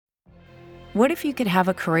What if you could have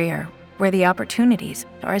a career where the opportunities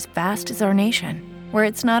are as vast as our nation, where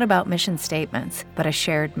it's not about mission statements, but a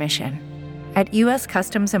shared mission? At U.S.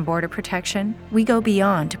 Customs and Border Protection, we go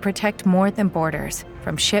beyond to protect more than borders.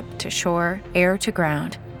 From ship to shore, air to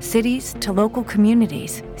ground, cities to local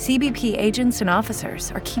communities, CBP agents and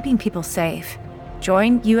officers are keeping people safe.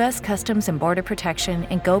 Join U.S. Customs and Border Protection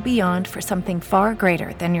and go beyond for something far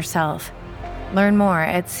greater than yourself. Learn more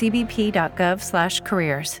at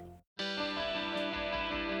cbp.gov/careers.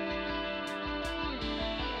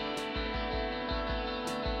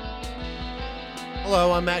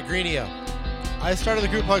 Hello, I'm Matt Greenio. I started the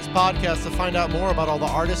Group Hugs podcast to find out more about all the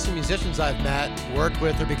artists and musicians I've met, worked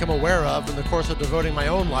with, or become aware of in the course of devoting my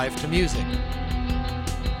own life to music.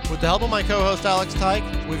 With the help of my co-host Alex Tyke,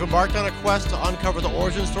 we've embarked on a quest to uncover the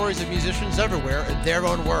origin stories of musicians everywhere in their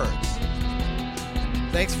own words.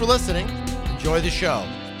 Thanks for listening. Enjoy the show.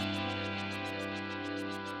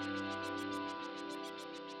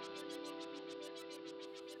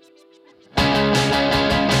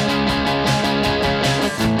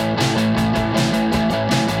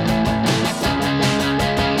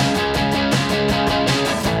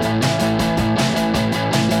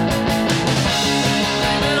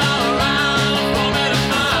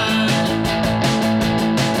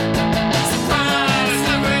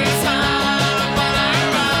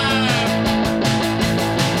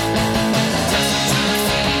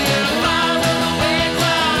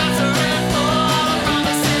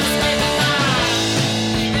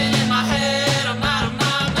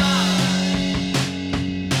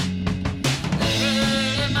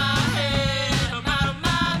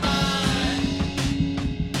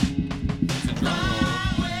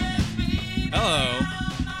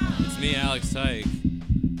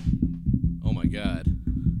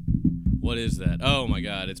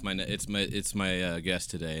 It's my guest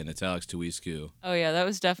today, and it's Alex Tuiscu. Oh yeah, that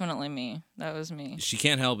was definitely me. That was me. She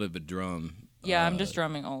can't help it but drum. Yeah, I'm just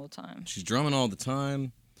drumming all the time. She's drumming all the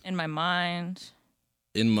time. In my mind.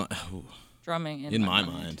 Drumming in my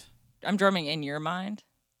mind. I'm drumming in your mind.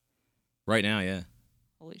 Right now, yeah.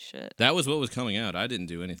 Holy shit. That was what was coming out. I didn't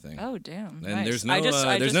do anything. Oh damn. And nice.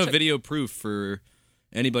 there's no video proof for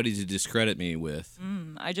anybody to discredit me with.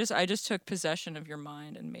 I just took possession of your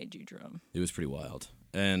mind and made you drum. It was pretty wild.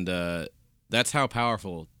 And that's how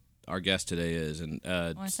powerful our guest today is. And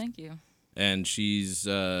thank you. And she's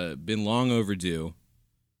been long overdue.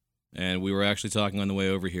 And we were actually talking on the way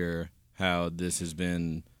over here how this has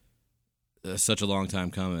been such a long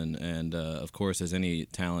time coming. And, of course, as any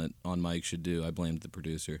talent on mic should do, I blamed the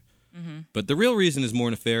producer. Mm-hmm. But the real reason is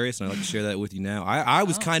more nefarious, and I'd like to share that with you now. I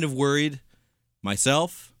was kind of worried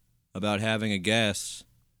myself about having a guest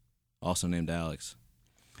also named Alex.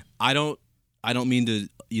 I don't mean to,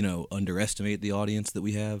 underestimate the audience that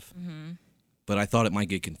we have, but I thought it might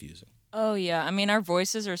get confusing. Oh, yeah. I mean, our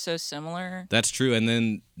voices are so similar. That's true. And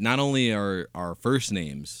then not only are our first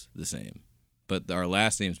names the same, but our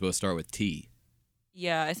last names both start with T.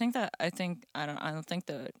 Yeah, I don't think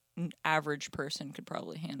the average person could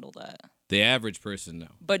probably handle that. The average person, no.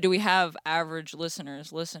 But do we have average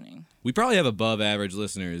listeners listening? We probably have above average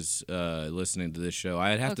listeners listening to this show.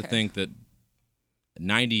 I'd have to think that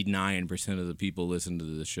 99% of the people listening to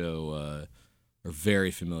the show are very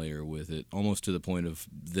familiar with it, almost to the point of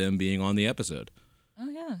them being on the episode. Oh,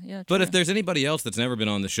 yeah. True. But if there's anybody else that's never been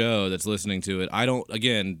on the show that's listening to it, I don't,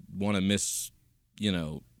 again, want to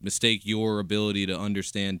mistake your ability to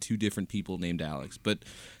understand two different people named Alex. But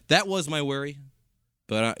that was my worry.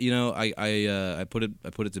 But, I put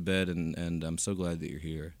it to bed, and I'm so glad that you're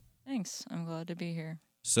here. Thanks. I'm glad to be here.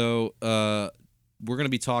 So, we're going to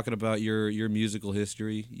be talking about your musical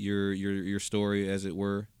history, your story, as it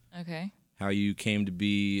were. Okay. How you came to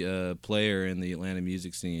be a player in the Atlanta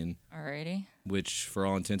music scene. Alrighty. Which, for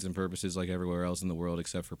all intents and purposes, like everywhere else in the world,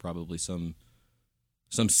 except for probably some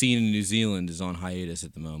scene in New Zealand, is on hiatus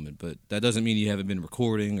at the moment. But that doesn't mean you haven't been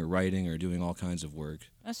recording or writing or doing all kinds of work.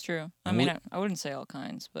 That's true. I wouldn't say all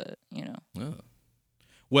kinds, but, Oh.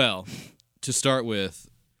 Well, to start with,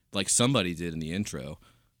 like somebody did in the intro,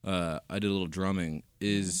 I did a little drumming.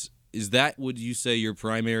 Is that, would you say, your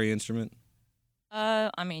primary instrument?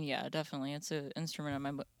 Yeah, definitely. It's an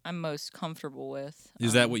instrument I'm most comfortable with.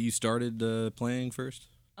 Is that what you started playing first?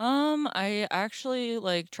 I actually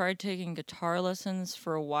tried taking guitar lessons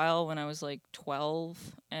for a while when I was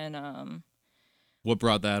 12, and What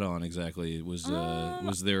brought that on exactly? Was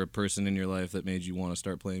there a person in your life that made you want to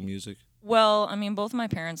start playing music? Well, both my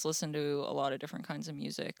parents listened to a lot of different kinds of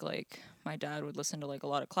music. Like my dad would listen to a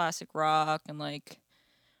lot of classic rock and like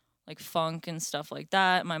funk and stuff like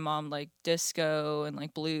that. My mom liked disco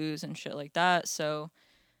and blues and shit like that. So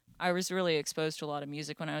I was really exposed to a lot of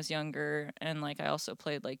music when I was younger, and like I also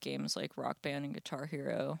played like games like Rock Band and Guitar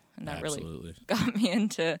Hero, and that really Absolutely. got me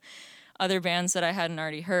into other bands that I hadn't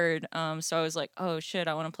already heard. So I was like, oh shit,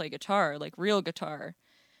 I want to play guitar, like real guitar.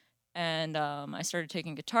 And I started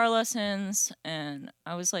taking guitar lessons, and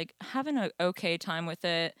I was like having an okay time with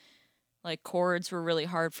it. Like chords were really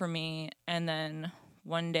hard for me, and then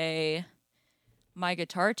one day my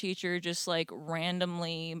guitar teacher just like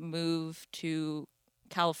randomly moved to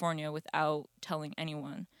California without telling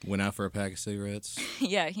anyone. Went out for a pack of cigarettes.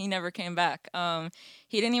 Yeah, he never came back.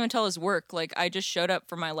 He didn't even tell his work. Like I just showed up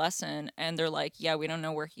for my lesson, and they're like, "Yeah, we don't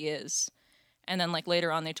know where he is." And then like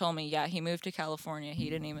later on, they told me, "Yeah, he moved to California. He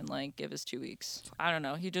didn't even like give us 2 weeks." I don't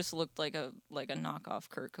know. He just looked like a knockoff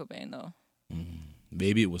Kurt Cobain though.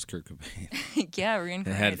 Maybe it was Kurt Cobain. Yeah, That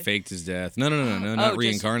reincarnated. had faked his death. No, not Oh, just-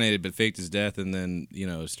 reincarnated, but faked his death, and then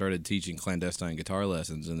started teaching clandestine guitar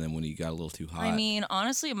lessons. And then when he got a little too hot, I mean,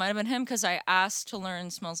 honestly, it might have been him because I asked to learn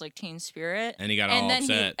 "Smells Like Teen Spirit," and he got all then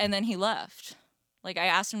upset. and then he left. Like I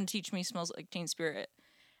asked him to teach me "Smells Like Teen Spirit,"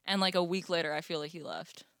 and like a week later, I feel like he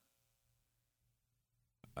left.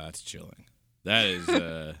 That's chilling. That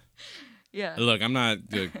is. Yeah. Look, I'm not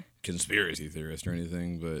a conspiracy theorist or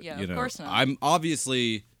anything, but Yeah, of course not. I'm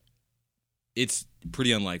obviously. It's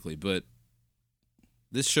pretty unlikely, but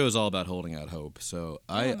this show is all about holding out hope. So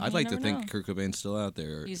Yeah, I'd you like to never think know. Kurt Cobain's still out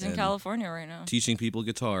there. He's in and California right now. teaching people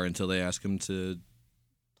guitar until they ask him to,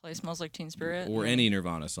 Play "Smells Like Teen Spirit" or any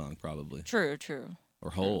Nirvana song, probably, True.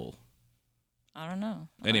 or Hole. I don't know.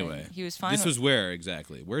 Anyway, he was fine. This was where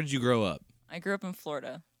exactly? Where did you grow up? I grew up in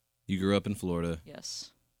Florida. You grew up in Florida,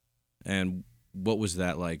 Yes. and what was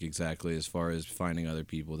that like exactly, as far as finding other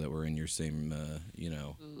people that were in your same,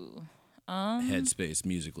 Ooh. headspace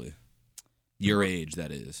musically? Your age,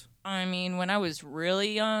 that is. I mean, when I was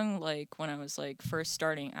really young, like when I was like first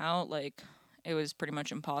starting out, like it was pretty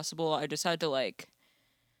much impossible. I just had to like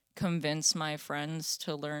convince my friends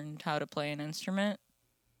to learn how to play an instrument.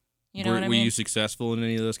 You know what I Were mean? you successful in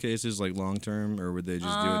any of those cases, like long term, or would they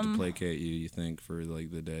just do it to Um, placate you? You think for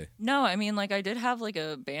like the day? No, I mean like I did have like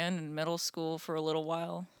a band in middle school for a little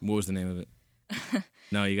while. What was the name of it?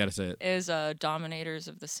 No, you got to say it. Is Dominators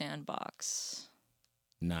of the Sandbox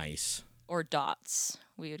Nice. or Dots.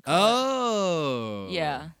 We would call it. Oh.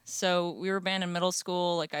 Yeah. So we were a band in middle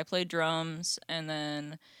school. Like I played drums, and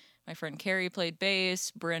then my friend Carrie played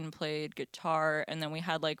bass. Bryn played guitar, and then we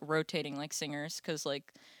had like rotating like singers because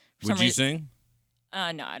like. For Would some you reason,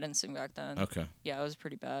 sing? no, I didn't sing back then. Okay. Yeah, I was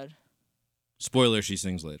pretty bad. Spoiler: she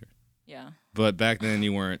sings later. Yeah. But back then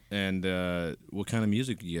you weren't. And what kind of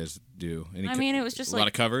music do you guys do? I mean, it was just a lot like-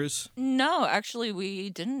 of covers. No, actually,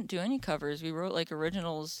 we didn't do any covers. We wrote like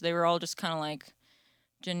originals. They were all just kind of like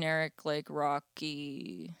generic, like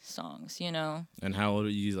rocky songs, you know? And how old are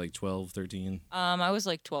you? Like 12, 13? I was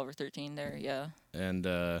like 12 or 13 there, yeah. And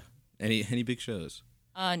any big shows?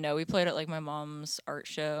 No, we played at like my mom's art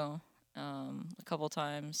show a couple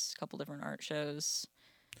times, a couple different art shows.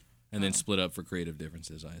 And then split up for creative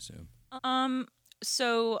differences, I assume.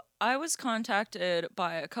 So I was contacted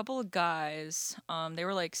by a couple of guys. They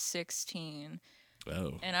were like 16.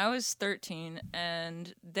 Oh. And I was 13,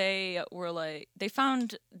 and they were like, they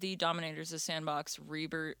found the Dominators of Sandbox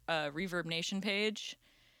Reverb Nation page,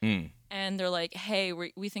 and they're like, hey,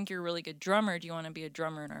 we think you're a really good drummer. Do you want to be a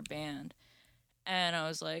drummer in our band? And I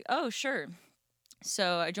was like, oh, sure.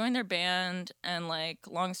 So I joined their band, and like,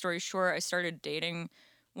 long story short, I started dating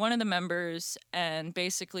one of the members, and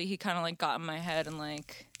basically he kind of like got in my head and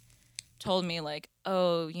like told me like,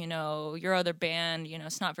 oh, you know, your other band, you know,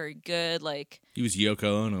 it's not very good. Like, He was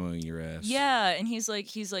Yoko Onoing your ass. yeah, and he's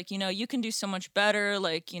like, you know, you can do so much better,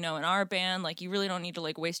 like, you know, in our band, like, you really don't need to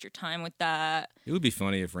like waste your time with that. It would be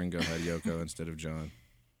funny if Ringo had Yoko instead of John.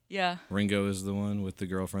 Yeah. Ringo is the one with the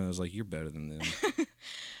girlfriend that was like, you're better than them.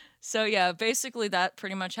 So yeah, basically that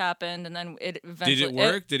pretty much happened, and then it eventually Did it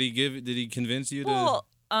work? Did he convince you to? Well,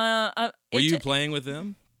 were you playing with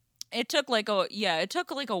them? It took like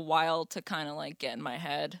a while to kind of like get in my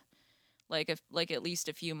head, like at least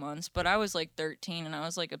a few months. But I was like 13, and I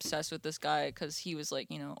was like obsessed with this guy because he was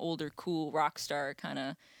like, you know, older, cool rock star kind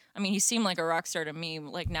of. I mean, he seemed like a rock star to me.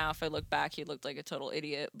 Like now, if I look back, he looked like a total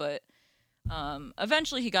idiot. But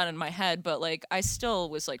eventually, he got in my head. But like, I still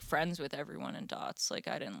was like friends with everyone in Dots. Like,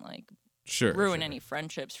 I didn't like ruin any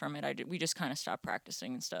friendships from it. We just kind of stopped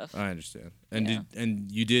practicing and stuff. I understand. And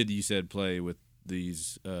Yeah. you said play with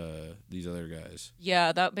these other guys.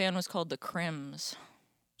 Yeah, that band was called the Crims.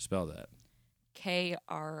 Spell that. Krimns.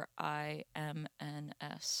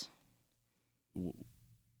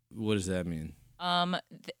 What does that mean?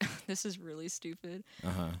 This is really stupid.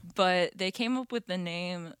 Uh-huh. But they came up with the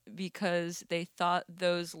name because they thought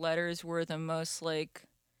those letters were the most like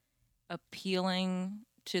appealing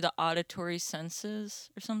to the auditory senses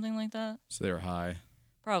or something like that. So they were high.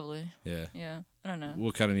 Probably. Yeah. Yeah. I don't know.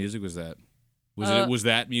 What kind of music was that? Was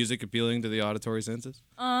that music appealing to the auditory senses?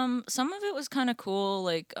 Some of it was kind of cool.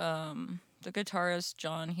 Like the guitarist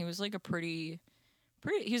John, he was like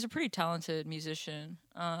he's a pretty talented musician.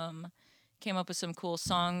 Came up with some cool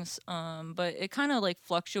songs. But it kind of like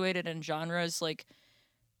fluctuated in genres, like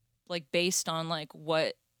based on like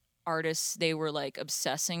what artists they were like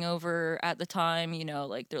obsessing over at the time. You know,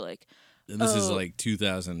 like they're like. And this is like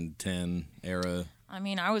 2010 era. I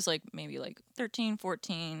mean, I was like maybe like 13,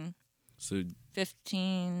 14. So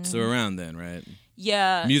 15. So around then, right?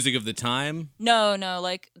 Yeah. Music of the time? No,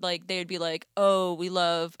 like they'd be like, "Oh, we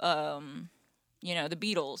love the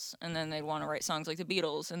Beatles." And then they'd want to write songs like the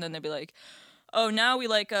Beatles, and then they'd be like, "Oh, now we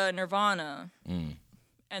like Nirvana."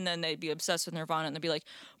 And then they'd be obsessed with Nirvana, and they'd be like,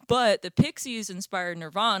 "But the Pixies inspired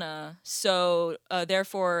Nirvana, so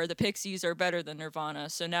therefore the Pixies are better than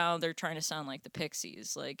Nirvana." So now they're trying to sound like the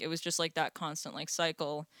Pixies. Like it was just like that constant like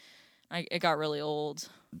cycle. It got really old.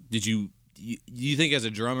 Did you think as a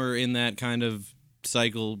drummer in that kind of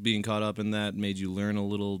cycle, being caught up in that made you learn a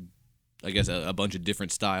little, I guess, a bunch of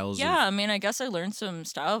different styles? Yeah, I mean, I guess I learned some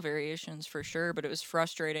style variations for sure, but it was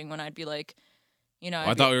frustrating when I'd be like,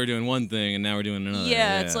 I thought we were doing one thing and now we're doing another.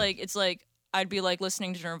 Yeah, it's like I'd be like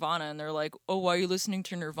listening to Nirvana and they're like, "Oh, why are you listening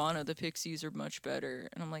to Nirvana? The Pixies are much better."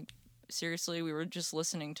 And I'm like, seriously, we were just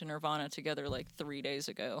listening to Nirvana together like 3 days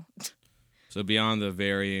ago. So beyond the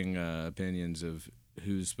varying opinions of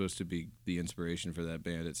who's supposed to be the inspiration for that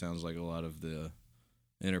band, it sounds like a lot of the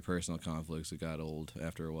interpersonal conflicts that got old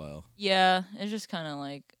after a while. Yeah, it's just kind of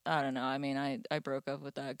like, I don't know. I mean, I broke up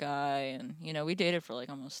with that guy, and we dated for like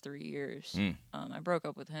almost 3 years. I broke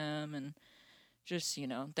up with him, and just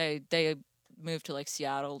they moved to like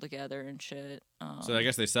Seattle together and shit. So I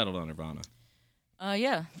guess they settled on Nirvana.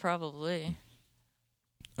 Yeah, probably.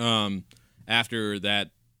 After that.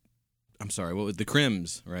 I'm sorry, what was the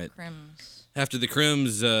Crims, right? Crims. After the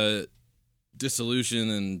Crims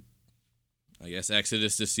dissolution and I guess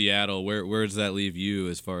exodus to Seattle, where does that leave you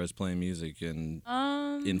as far as playing music in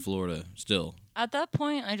Florida still? At that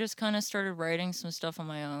point, I just kind of started writing some stuff on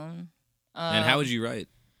my own. And how would you write?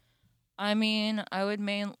 I mean, I would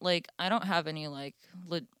I don't have any like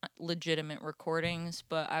legitimate recordings,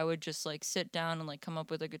 but I would just like sit down and like come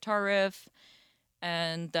up with a guitar riff.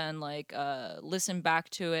 And then like listen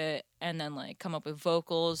back to it and then like come up with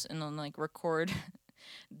vocals and then like record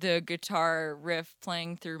the guitar riff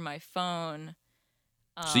playing through my phone.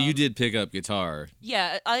 So you did pick up guitar.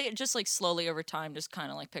 Yeah, I just like slowly over time just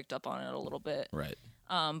kind of like picked up on it a little bit. Right.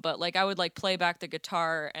 But like I would like play back the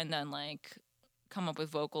guitar and then like come up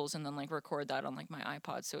with vocals and then like record that on like my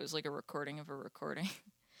iPod, so it was like a recording of a recording.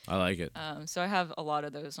 I like it. So I have a lot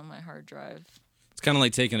of those on my hard drive. It's kind of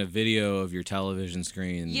like taking a video of your television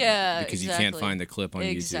screen. Yeah, because exactly. you can't find the clip on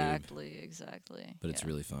YouTube. Exactly. But it's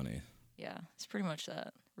really funny. Yeah, it's pretty much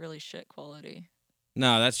that. Really shit quality.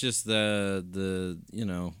 No, that's just the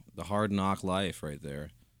hard knock life right there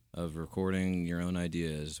of recording your own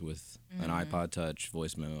ideas with an iPod Touch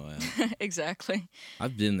voice memo app. Exactly.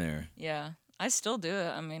 I've been there. Yeah, I still do it.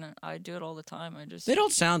 I mean, I do it all the time. They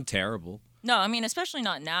don't sound terrible. No, I mean, especially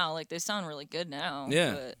not now. Like, they sound really good now.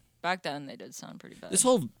 Yeah. But back then, they did sound pretty bad. This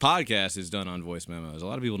whole podcast is done on voice memos. A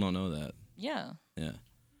lot of people don't know that. Yeah. Yeah.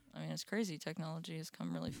 I mean, it's crazy. Technology has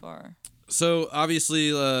come really far. So,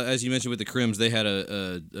 obviously, as you mentioned with the Crims, they had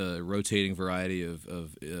a rotating variety of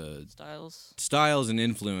styles and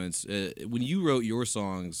influence. When you wrote your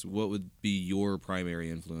songs, what would be your primary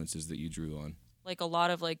influences that you drew on? Like, a lot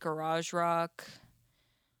of, like, garage rock.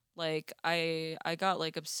 Like, I got,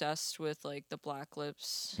 like, obsessed with, like, the Black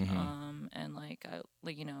Lips, and, like,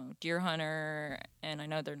 Deer Hunter, and I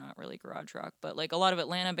know they're not really garage rock, but, like, a lot of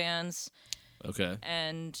Atlanta bands. Okay.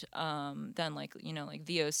 And then, like, like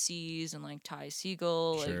VOCs and, like, Ty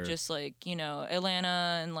Segall, sure. like, just, like,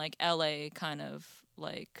 Atlanta and, like, LA kind of,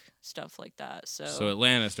 like, stuff like that. So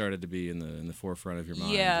Atlanta started to be in the forefront of your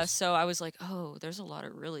mind. Yeah, so I was like, oh, there's a lot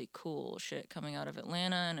of really cool shit coming out of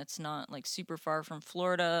Atlanta, and it's not, like, super far from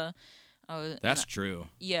Florida. That's true.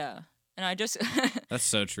 Yeah. And I just... That's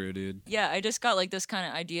so true, dude. Yeah, I just got, like, this kind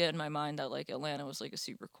of idea in my mind that, like, Atlanta was, like, a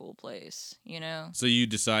super cool place, So you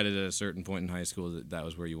decided at a certain point in high school that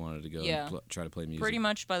was where you wanted to go and try to play music? Pretty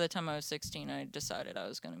much by the time I was 16, I decided I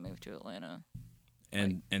was going to move to Atlanta.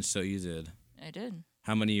 And so you did? I did.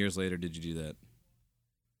 How many years later did you do that?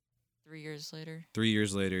 3 years later. 3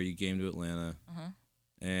 years later, you came to Atlanta. Uh-huh.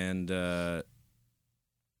 And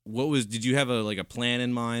did you have a plan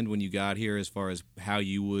in mind when you got here as far as how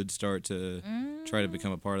you would start to try to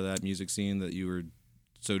become a part of that music scene that you were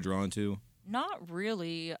so drawn to? Not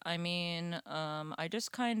really. I mean, I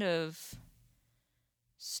just kind of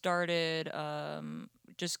started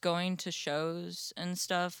just going to shows and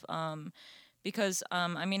stuff. Because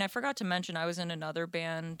I mean, I forgot to mention I was in another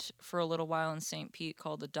band for a little while in St. Pete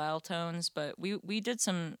called the Dial Tones, but we did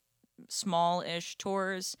some small-ish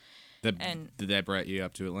tours. Did that brought you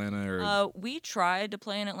up to Atlanta, or? We tried to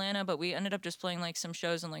play in Atlanta, but we ended up just playing like some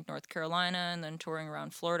shows in like North Carolina and then touring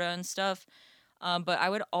around Florida and stuff. But I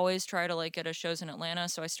would always try to like get us shows in Atlanta,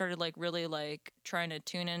 so I started like really like trying to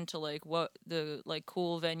tune into like what the like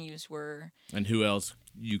cool venues were And who else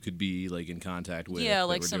you could be like in contact with? Yeah, that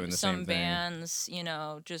like were doing the some same thing? bands,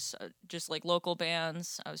 just like local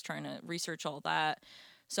bands. I was trying to research all that.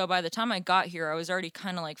 So by the time I got here, I was already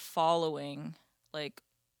kind of like following like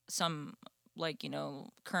some like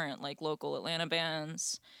current like local Atlanta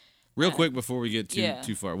bands. Real quick before we get Yeah.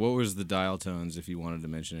 too far, what was the Dial Tones? If you wanted to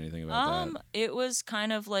mention anything about that. It was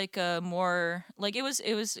kind of like a more like it was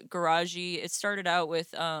garagey. It started out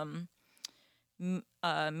with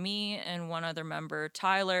me and one other member,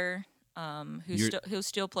 Tyler, who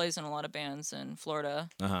still plays in a lot of bands in Florida.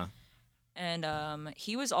 Uh-huh. And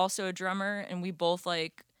he was also a drummer, and we both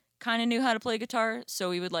like kind of knew how to play guitar, so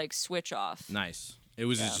we would like switch off. Nice. It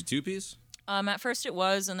was just a two-piece? At first it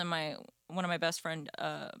was, and then one of my best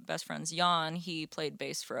friends, Jan, he played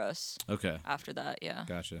bass for us. Okay. After that, yeah.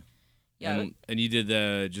 Gotcha. Yeah. And you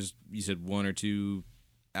did you said one or two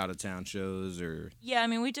out-of-town shows, or? Yeah, I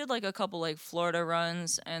mean, we did like a couple like Florida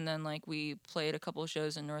runs, and then like we played a couple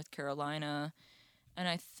shows in North Carolina, and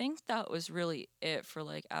I think that was really it for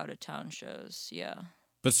like out-of-town shows. Yeah.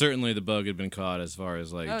 But certainly the bug had been caught as far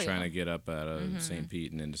as like Oh, trying yeah. to get up out of St.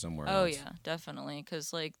 Pete and into somewhere Oh else. yeah, definitely.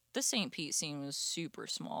 Because like the St. Pete scene was super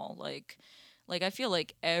small. Like I feel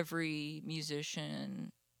like every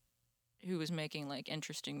musician who was making like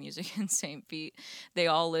interesting music in St. Pete, they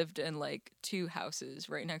all lived in like two houses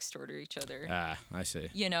right next door to each other. Ah, I see.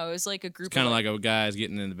 It was like a group. It's kind of like a guys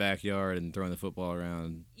getting in the backyard and throwing the football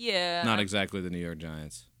around. Yeah. Not exactly the New York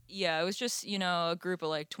Giants. Yeah, it was just, a group of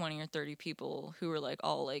like 20 or 30 people who were like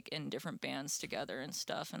all like in different bands together and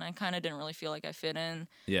stuff. And I kind of didn't really feel like I fit in.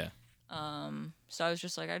 Yeah. So I was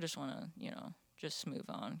just like, I just want to, just move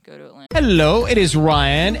on, go to Atlanta. Hello, it is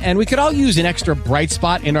Ryan, and we could all use an extra bright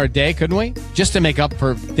spot in our day, couldn't we? Just to make up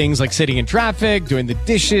for things like sitting in traffic, doing the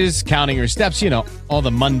dishes, counting your steps, all the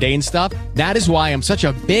mundane stuff. That is why I'm such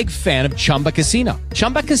a big fan of Chumba Casino.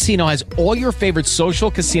 Chumba Casino has all your favorite social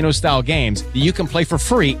casino-style games that you can play for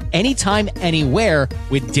free anytime, anywhere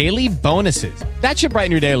with daily bonuses. That should brighten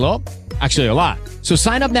your day a little. Actually, a lot. So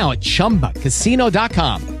sign up now at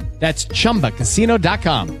ChumbaCasino.com. That's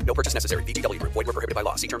ChumbaCasino.com. No purchase necessary. VGW Group. Void where prohibited by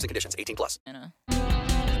law. See terms and conditions. 18+.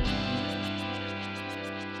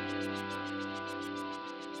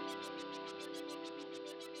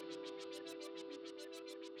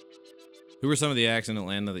 Who were some of the acts in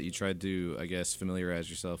Atlanta that you tried to, I guess, familiarize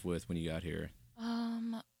yourself with when you got here?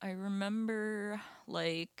 I remember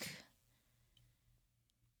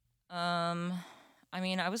I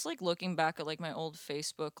mean, I was like looking back at like my old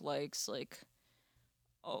Facebook likes like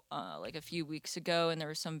a few weeks ago, and there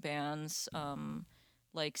were some bands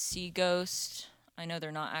like Sea Ghost. I know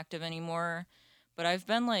they're not active anymore, but I've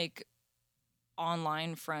been like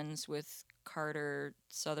online friends with Carter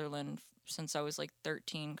Sutherland since I was like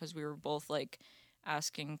 13, because we were both like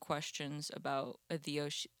asking questions about a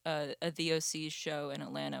DOC's show in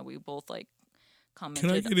Atlanta. We both like commented.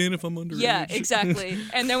 Can I get in if I'm underage? Yeah, exactly.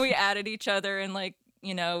 And then we added each other, and like,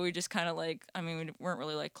 we just kind of like, I mean, we weren't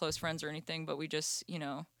really like close friends or anything, but we just,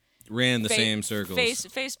 Ran the same circles.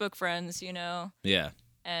 Facebook friends, Yeah.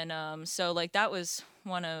 And so like that was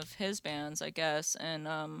one of his bands, I guess,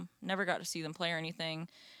 and never got to see them play or anything,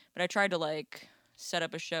 but I tried to like set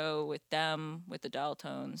up a show with them with the Dial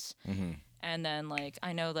Tones. Mm-hmm. And then like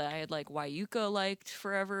I know that I had like Wayuko liked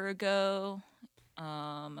forever ago.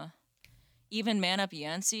 Even Man Up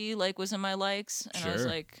Yancey like was in my likes, and I was Sure.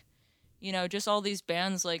 like, just all these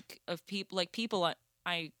bands like of people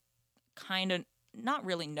I kind of not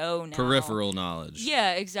really know now. Peripheral knowledge.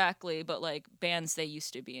 Yeah, exactly. But like bands they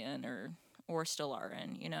used to be in or still are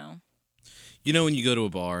in, When you go to a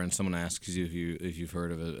bar and someone asks you if you've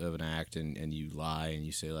heard of an act and you lie and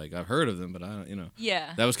you say like I've heard of them but I don't,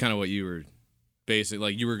 Yeah. That was kind of what you were basically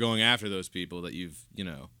like, you were going after those people that you've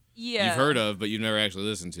heard of but you've never actually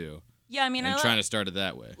listened to. Yeah, I mean, and trying to start it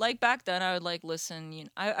that way. Like back then, I would like listen.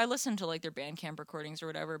 I listened to like their Bandcamp recordings or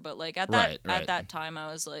whatever. But like at Right. that time,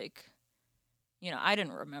 I was like, I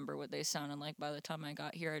didn't remember what they sounded like by the time I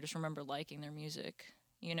got here. I just remember liking their music.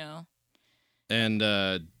 you know. And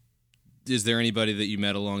is there anybody that you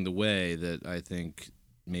met along the way that I think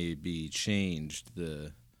maybe changed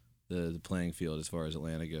the playing field as far as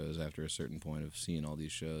Atlanta goes after a certain point of seeing all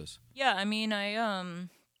these shows? Yeah, I mean,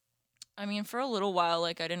 I mean, for a little while,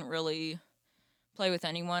 like, I didn't really play with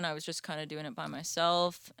anyone. I was just kind of doing it by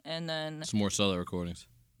myself. And then, Some more solo recordings.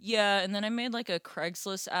 yeah, and then I made, like, a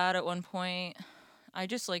Craigslist ad at one point. I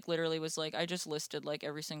just, like, literally was, like, I just listed, like,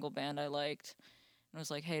 every single band I liked. And was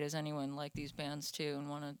like, hey, does anyone like these bands too and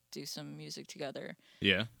want to do some music together?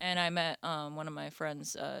 Yeah. And I met one of my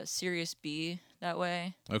friends, Sirius B, that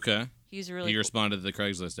way. Okay. He's really He cool. responded to the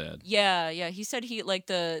Craigslist ad. Yeah. He said he, like,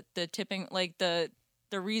 the tipping, like, the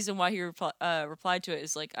reason why he replied to it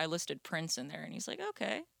is, like, I listed Prince in there. And he's like,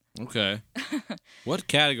 okay. Okay. What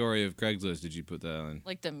category of Craigslist did you put that in?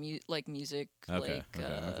 Like the music, Okay, like,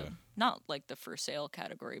 okay. not like the for sale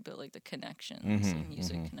category, but like the connections, like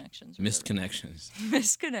music connections. or Missed whatever. connections.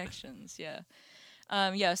 Missed connections, yeah.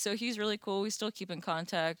 Yeah, so he's really cool. We still keep in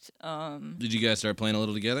contact. Did you guys start playing a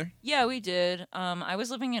little together? Yeah, we did. I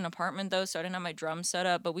was living in an apartment though, so I didn't have my drum set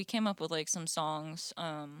up, but we came up with like some songs.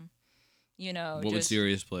 You know, What would just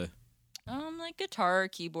Sirius play? like guitar,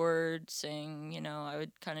 keyboard, sing, you know, I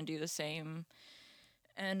would kind of do the same.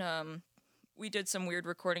 And we did some weird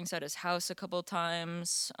recordings at his house a couple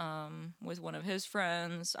times with one of his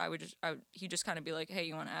friends. He'd just kind of be like, hey,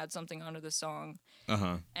 you want to add something onto the song?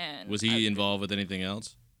 Uh-huh. And Was he involved with anything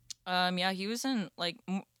else? Yeah, he was in like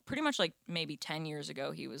pretty much like maybe 10 years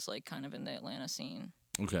ago. He was like kind of in the Atlanta scene.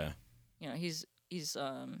 Okay. You know, he's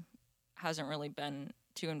hasn't really been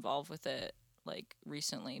too involved with it like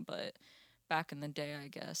recently, but back in the day, I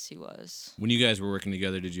guess he was. When you guys were working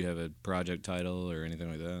together, did you have a project title or anything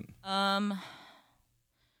like that?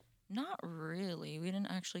 Not really. We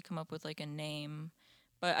didn't actually come up with like a name,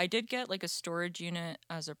 but I did get like a storage unit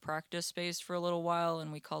as a practice space for a little while,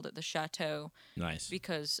 and we called it the Chateau Nice.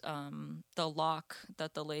 because the lock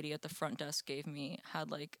that the lady at the front desk gave me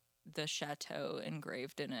had like the Chateau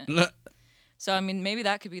engraved in it. So I mean, maybe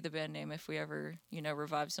that could be the band name if we ever, you know,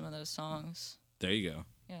 revive some of those songs. There you go.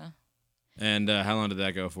 Yeah. And how long did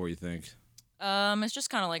that go for, you think? It's just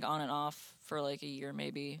kind of like on and off for like a year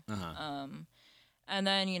maybe. Uh-huh. And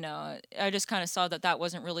then, you know, I just kind of saw that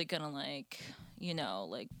wasn't really gonna like, you know,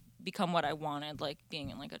 like become what I wanted, like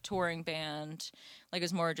being in like a touring band. Like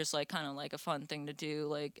it's more just like kind of like a fun thing to do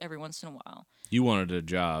like every once in a while. You wanted a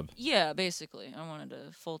job. Yeah, basically. I wanted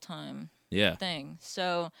a full-time Yeah. thing.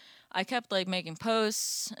 So I kept like making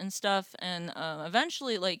posts and stuff, and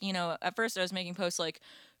eventually, like, you know, at first I was making posts like,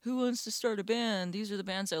 who wants to start a band? These are the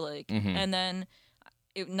bands I like. Mhm. And then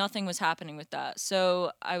nothing was happening with that.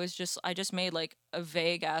 So I just made like a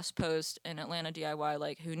vague ass post in Atlanta DIY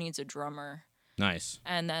like, who needs a drummer? Nice.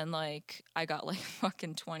 And then like I got like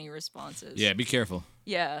fucking 20 responses. Yeah, be careful.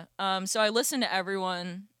 Yeah. So I listened to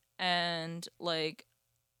everyone, and like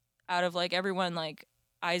out of like everyone, like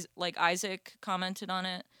Isaac commented on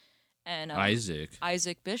it, and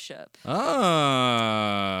Isaac Bishop.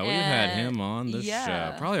 Ah, we've had And- him on this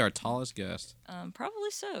yeah. show. Probably our tallest guest.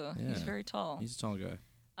 Probably so. He's Yeah. very tall. He's a tall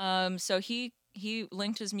guy. So he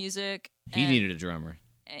linked his music. He and needed a drummer.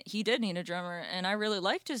 he did need a drummer, and I really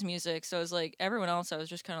liked his music. So it was like everyone else, I was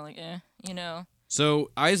just kind of like, you know.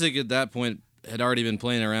 So Isaac at that point had already been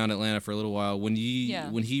playing around Atlanta for a little while. When Yeah.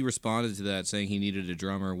 he responded to that saying he needed a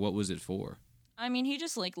drummer, what was it for? I mean, he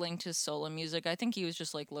just like linked his solo music. I think he was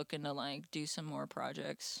just like looking to like do some more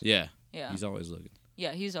projects. Yeah. Yeah. He's always looking.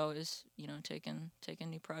 Yeah, he's always, you know, taking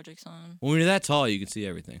new projects on. When you're that tall, you can see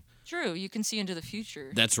everything. True, you can see into the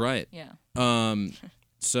future. That's right. Yeah.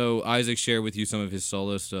 So Isaac shared with you some of his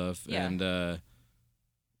solo stuff, Yeah. and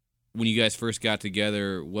when you guys first got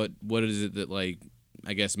together, what is it that like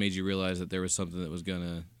I guess made you realize that there was something that was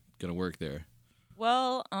gonna work there?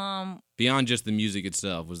 Well, Beyond just the music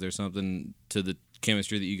itself, was there something to the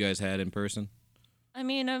chemistry that you guys had in person? I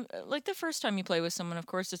mean, like the first time you play with someone, of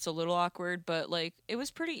course, it's a little awkward, but like it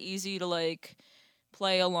was pretty easy to like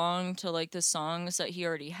play along to like the songs that he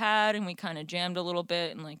already had, and we kind of jammed a little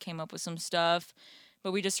bit and like came up with some stuff.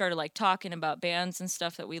 But we just started like talking about bands and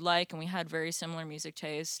stuff that we like, and we had very similar music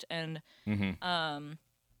taste, and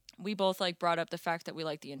we both like brought up the fact that we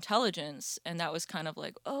like the Intelligence, and that was kind of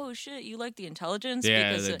like, oh shit, you like the Intelligence?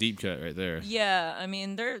 Yeah, Because the deep cut right there. yeah, I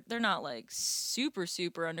mean they're not like super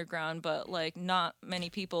underground, but like not many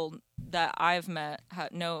people that I've met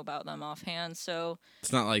know about them offhand. So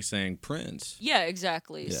It's not like saying Prince. yeah,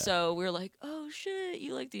 exactly. Yeah. So we were like, oh shit,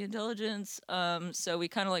 you like the Intelligence? So we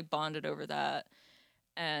kind of like bonded over that,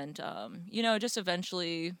 and you know, just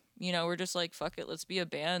eventually, you know, we're just like, fuck it, let's be a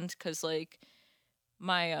band, because like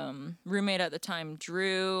my roommate at the time,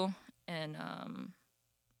 Drew, and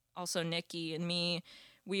also Nikki and me,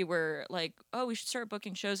 we were like, oh, we should start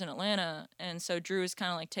booking shows in Atlanta. And so Drew was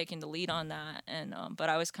kind of like taking the lead on that. And but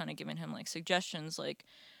I was kind of giving him like suggestions like,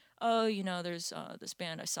 oh, there's this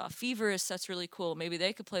band I saw, Feverous, that's really cool. Maybe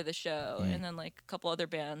they could play the show. And then like a couple other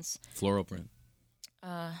bands. Floral Print.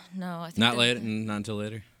 No, I think Not until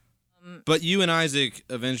later. But you and Isaac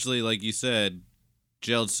eventually, like you said,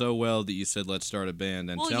 gelled so well that you said, let's start a band.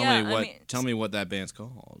 And Well, tell me what that band's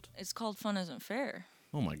called. It's called Fun Isn't Fair.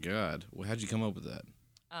 Oh my God. Well, how'd you come up with that?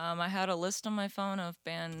 I had a list on my phone of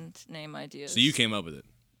band name ideas. So you came up with it.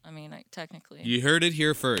 I mean, technically. You heard it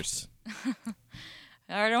here first.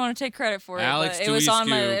 I don't want to take credit for it, Alex but it was on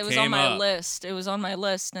came my up. list. It was on my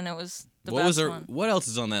list, and it was the What best was one. What else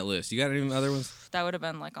is on that list? You got any other ones? That would have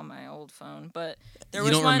been like on my old phone, but there You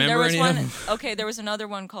was don't one. There remember was any of one. them? Okay, there was another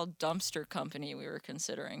one called Dumpster Company we were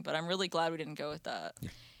considering, but I'm really glad we didn't go with that.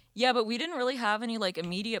 Yeah, but we didn't really have any like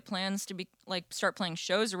immediate plans to be like start playing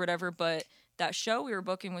shows or whatever. But that show we were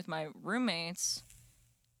booking with my roommates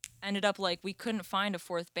ended up like we couldn't find a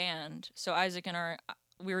fourth band, so Isaac and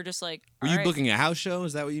we were just like, Were all you right. booking a house show?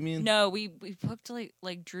 Is that what you mean? No, we booked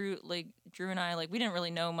like Drew and I, like we didn't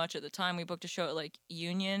really know much at the time. We booked a show at like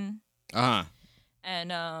Union, Uh-huh.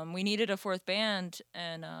 and we needed a fourth band,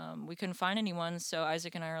 and we couldn't find anyone. So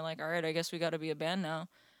Isaac and I were like, all right, I guess we got to be a band now.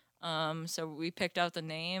 So we picked out the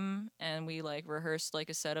name, and we like rehearsed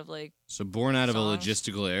like a set of like So born out of a songs.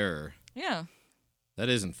 logistical error. Yeah. That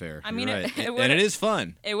isn't fair. I You're mean, right. it And would've- it is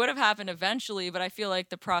fun. It would have happened eventually, but I feel like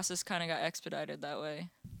the process kind of got expedited that way.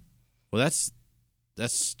 Well,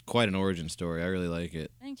 that's quite an origin story. I really like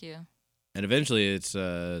it. Thank you. And eventually, it's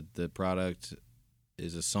the product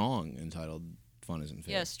is a song entitled "Fun Isn't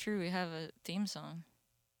Fair." Yes, true. We have a theme song.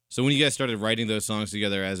 So when you guys started writing those songs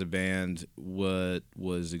together as a band, what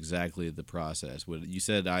was exactly the process? What you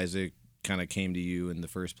said, Isaac kind of came to you in the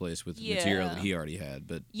first place with the material that he already had,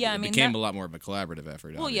 but Yeah, I it mean, became that- a lot more of a collaborative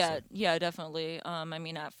effort. Well, obviously. yeah, definitely. I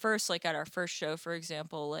mean, at first, like at our first show, for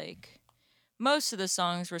example, like most of the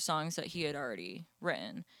songs were songs that he had already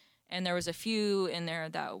written, and there was a few in there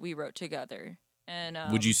that we wrote together. And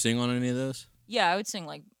Would you sing on any of those? Yeah, I would sing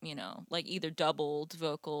like like either doubled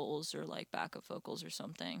vocals or like backup vocals or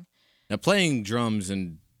something. Now, playing drums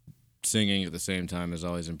and singing at the same time has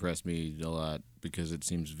always impressed me a lot because it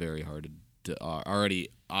seems very hard to already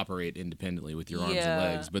operate independently with your arms and Yeah.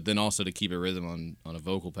 legs, but then also to keep a rhythm on a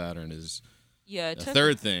vocal pattern is Yeah, a it took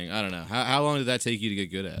third thing. I don't know. How long did that take you to get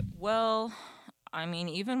good at? Well, I mean,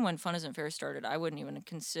 even when Fun Isn't Fair started, I wouldn't even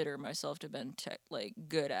consider myself to have been like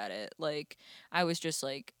good at it. Like I was just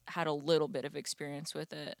like had a little bit of experience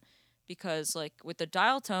with it because like with the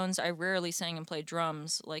dial tones, I rarely sang and played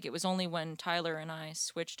drums. Like it was only when Tyler and I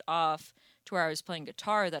switched off to where I was playing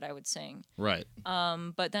guitar that I would sing. Right.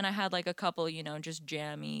 But then I had like a couple, just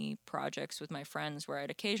jammy projects with my friends where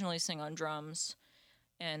I'd occasionally sing on drums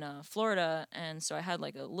in Florida, and so I had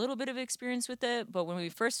like a little bit of experience with it. But when we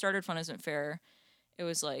first started Fun Isn't Fair, it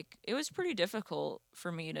was pretty difficult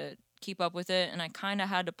for me to keep up with it, and I kind of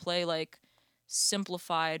had to play like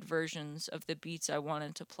simplified versions of the beats I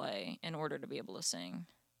wanted to play in order to be able to sing.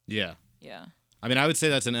 Yeah. Yeah. I mean, I would say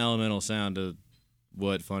that's an elemental sound to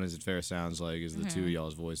what Fun Isn't Fair sounds like is the two of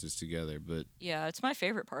y'all's voices together. But Yeah, it's my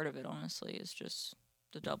favorite part of it, honestly, is just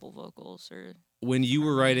the double vocals or when you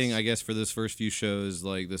were writing, I guess, for those first few shows,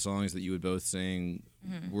 like the songs that you would both sing,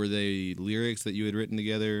 were they lyrics that you had written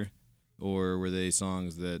together, or were they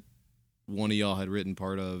songs that one of y'all had written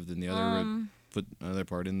part of, then the other put another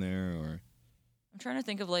part in there, or? I'm trying to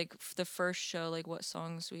think of like the first show, like what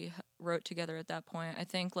songs we wrote together at that point. I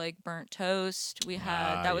think like Burnt Toast we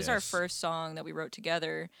had. That was our yes. first song that we wrote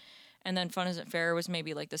together. And then Fun Isn't Fair was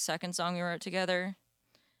maybe like the second song we wrote together.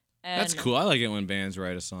 And That's cool. I like it when bands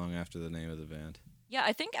write a song after the name of the band. Yeah,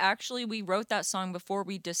 I think actually we wrote that song before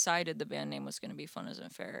we decided the band name was going to be Fun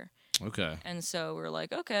Isn't Fair. Okay. And so we were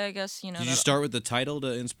like, okay, I guess, Did you start with the title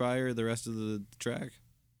to inspire the rest of the track?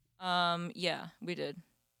 Yeah, we did.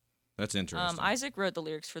 That's interesting. Isaac wrote the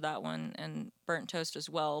lyrics for that one and Burnt Toast as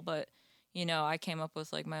well, but I came up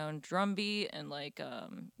with like my own drum beat and like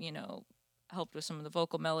helped with some of the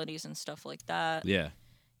vocal melodies and stuff like that. Yeah.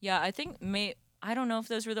 Yeah, I think I don't know if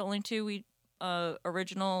those were the only two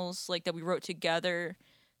originals like that we wrote together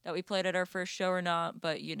that we played at our first show or not,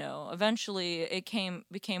 but eventually it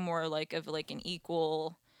became more like of like an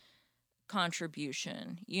equal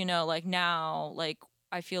contribution. Like now, like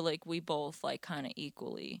I feel like we both like kind of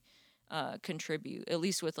equally contribute, at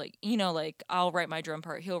least with like like I'll write my drum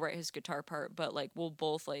part, he'll write his guitar part, but like we'll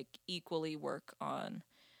both like equally work on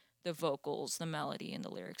the vocals, the melody, and the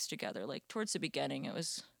lyrics together. Like towards the beginning, it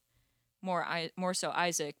was more so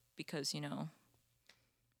Isaac because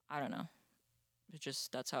I don't know,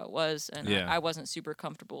 that's how it was, and Yeah. I wasn't super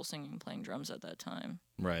comfortable singing and playing drums at that time.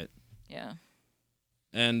 Right. Yeah.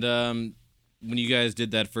 And when you guys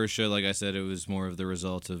did that first show, like I said, it was more of the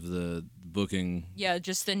result of the booking. Yeah,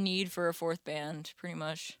 just the need for a fourth band, pretty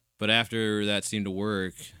much. But after that seemed to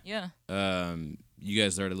work, Yeah. you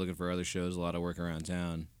guys started looking for other shows, a lot of work around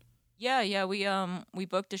town. Yeah. We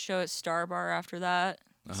booked a show at Star Bar after that.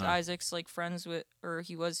 So Uh-huh. Isaac's like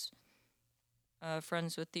he was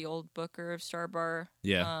friends with the old booker of Star Bar.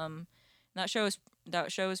 Yeah. That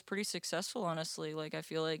show was pretty successful, honestly. Like, I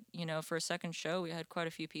feel like, for a second show, we had quite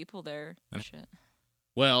a few people there. Shit.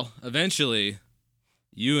 Well, eventually,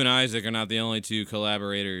 you and Isaac are not the only two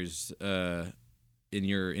collaborators in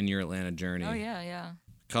your Atlanta journey. Oh, yeah.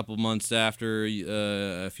 A couple months after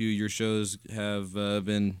a few of your shows have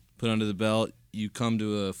been put under the belt, you come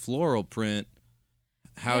to a floral print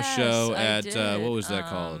house Yes, show I at did. what was that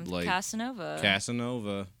called? Like Casanova.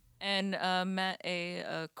 Casanova. And met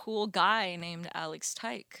a cool guy named Alex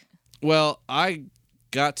Tyke. Well, I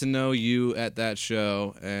got to know you at that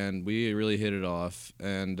show, and we really hit it off,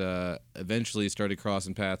 and eventually started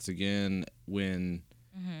crossing paths again when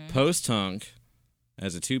Post Hunk,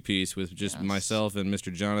 as a two-piece with just myself and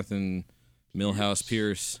Mr. Jonathan Millhouse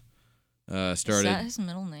Pierce, started. Is that his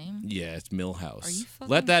middle name? Yeah, it's Millhouse. Are you fucking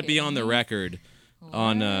Let that be kidding on the me? record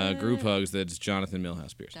on Group What? Hugs that it's Jonathan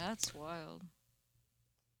Millhouse Pierce. That's wild.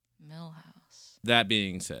 Millhouse. That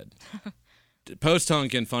being said, Post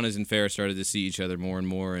Hunk and Fun Isn't Fair started to see each other more and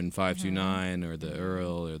more in 529 or the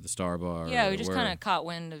Earl or the Star Bar. Yeah, or we just where- kind of caught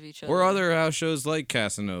wind of each other. or other house shows like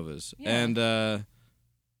Casanova's. Yeah. And,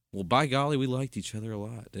 well, by golly, we liked each other a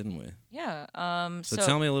lot, didn't we? Yeah. So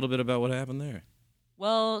tell me a little bit about what happened there.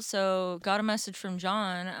 Well, so got a message from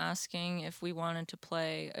John asking if we wanted to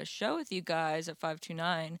play a show with you guys at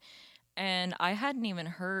 529, and I hadn't even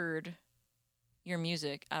heard your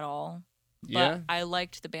music at all. But I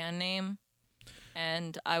liked the band name,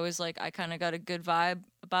 and I was like, I kind of got a good vibe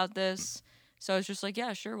about this, so I was just like,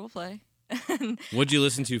 yeah, sure, we'll play. And What'd you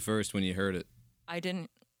listen to first when you heard it? I didn't.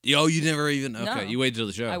 Oh, you never even. Okay, No. you waited till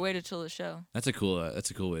the show. I waited till the show. That's a cool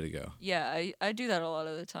way to go. Yeah, I do that a lot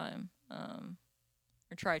of the time,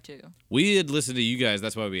 or try to. We had listened to you guys.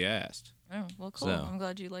 That's why we asked. Oh, well, cool. So. I'm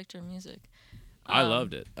glad you liked our music. I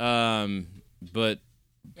loved it. But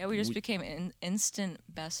Yeah, we just became instant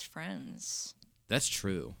best friends. that's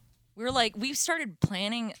true. We started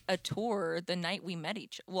planning a tour the night we met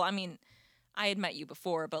Well, I mean, I had met you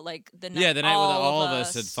before, but like the night Yeah, the night when all all of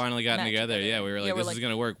us had finally gotten met together. Yeah, we were like, this is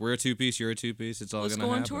gonna work. We're a two-piece. You're a two-piece. It's all let's gonna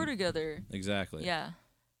go on happen. tour together. Exactly. Yeah.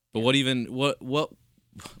 But what's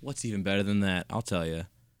even better than that? I'll tell you.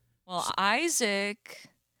 Well, Isaac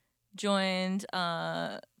joined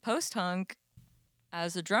Post Hunk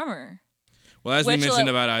as a drummer. Well, as we Which, mentioned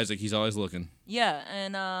about Isaac, he's always looking. Yeah,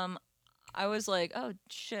 and I was like, oh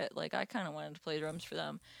shit, like I kind of wanted to play drums for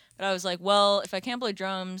them, but I was like, well, if I can't play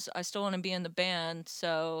drums, I still want to be in the band,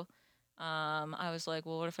 so I was like,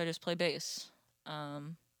 well, what if I just play bass?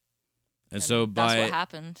 And so that's what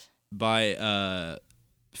happened. by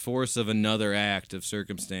force of another act of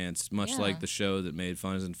circumstance, much Yeah. like the show that made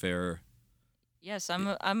Fun Isn't Fair. Yes, I'm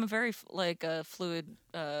a very fluid,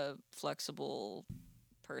 flexible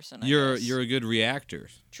person. I You're guess. a good reactor.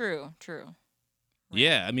 True.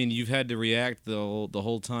 Yeah, I mean, you've had to react the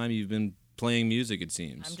whole time you've been playing music. It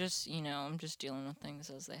seems. I'm just dealing with things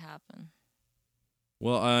as they happen.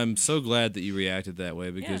 Well, I'm so glad that you reacted that way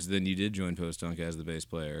because then you did join Post Hunk as the bass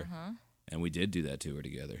player, and we did do that tour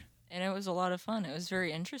together. And it was a lot of fun. It was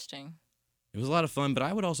very interesting. It was a lot of fun, but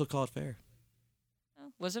I would also call it fair.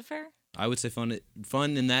 Oh, was it fair? I would say fun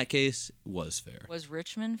in that case was fair. Was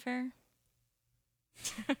Richmond fair?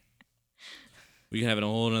 We can have a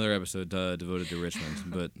whole another episode devoted to Richmond,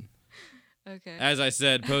 but Okay. as I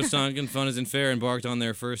said, Post Hunk and Fun Isn't Fair embarked on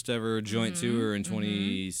their first ever joint tour in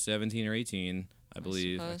 2017 or 18, I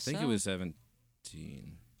believe. I suppose think it so. was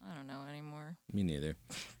 17. I don't know anymore. Me neither.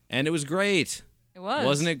 And it was great. It was.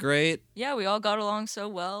 Wasn't it great? Yeah, we all got along so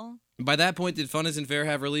well. By that point, did Fun Isn't Fair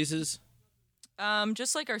have releases?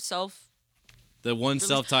 Just like our The one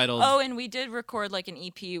self-titled. Oh, and we did record like an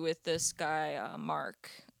EP with this guy, Mark,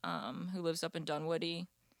 who lives up in Dunwoody.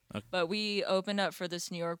 Okay. But we opened up for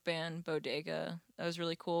this New York band, Bodega. That was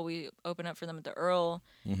really cool. We opened up for them at the Earl.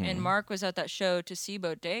 And Mark was at that show to see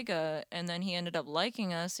Bodega. And then he ended up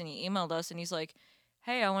liking us and he emailed us and he's like,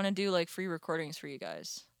 hey, I want to do like free recordings for you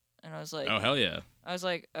guys. And I was like, Oh, hell yeah. I was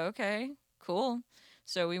like, okay, cool.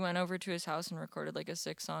 So we went over to his house and recorded like a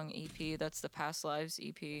 6-song EP. That's the Past Lives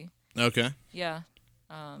EP. Okay. Yeah.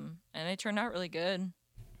 And it turned out really good.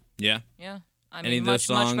 Yeah. Yeah. I Any mean, of those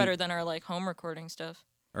much songs- better than our like home recording stuff.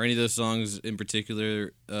 Are any of those songs in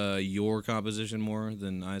particular your composition more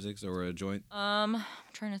than Isaac's or a joint? I'm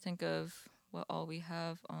trying to think of what all we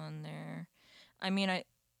have on there. I mean,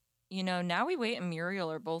 Now We Wait and Muriel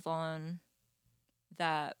are both on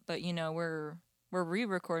that, but we're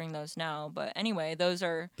re-recording those now. But anyway, those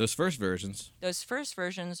first versions. Those first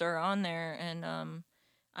versions are on there, and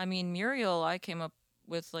Muriel, I came up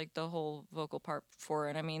with like the whole vocal part for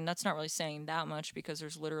it. I mean, that's not really saying that much because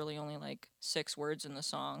there's literally only like 6 words in the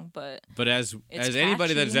song, but as it's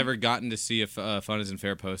anybody catchy. that's ever gotten to see a Fun Isn't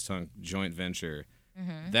Fair post-punk joint venture,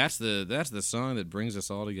 that's the song that brings us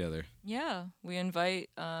all together. Yeah, we invite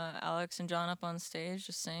Alex and John up on stage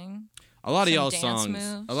to sing. A lot of y'all dance songs,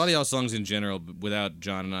 moves. a lot of y'all songs in general, without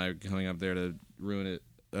John and I coming up there to ruin it,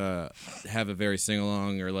 have a very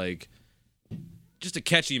sing-along or like just a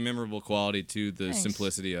catchy, memorable quality to the Thanks.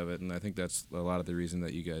 simplicity of it, and I think that's a lot of the reason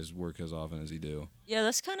that you guys work as often as you do. Yeah,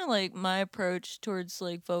 that's kind of like my approach towards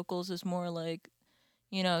like vocals is more like,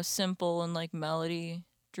 simple and like melody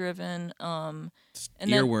driven. And then,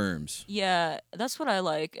 Earworms. yeah, that's what I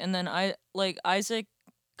like. And then Isaac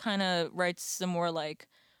kind of writes the more like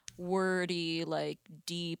wordy, like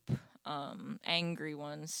deep, angry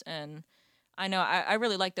ones. And I know I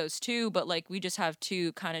really like those too, but like we just have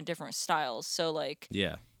 2 kind of different styles. So like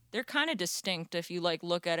Yeah. they're kind of distinct if you like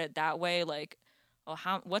look at it that way. Like, oh,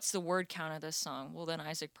 what's the word count of this song? Well, then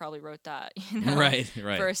Isaac probably wrote that, Right.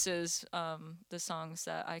 Versus the songs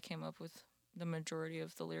that I came up with the majority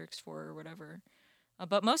of the lyrics for or whatever.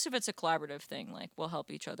 But most of it's a collaborative thing. Like we'll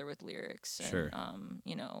help each other with lyrics and Sure.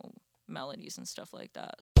 melodies and stuff like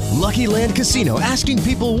that. Lucky Land Casino, asking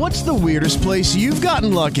people, what's the weirdest place you've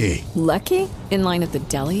gotten lucky? Lucky? In line at the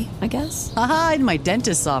deli, I guess? Aha, in my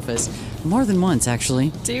dentist's office. More than once,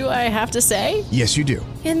 actually. Do I have to say? Yes, you do.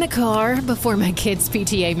 In the car before my kids'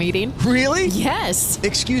 PTA meeting. Really? Yes.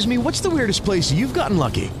 Excuse me, what's the weirdest place you've gotten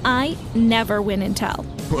lucky? I never win and tell.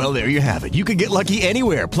 Well, there you have it. You can get lucky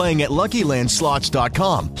anywhere, playing at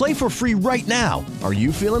LuckyLandSlots.com. Play for free right now. Are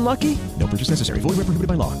you feeling lucky? No purchase necessary. Void where prohibited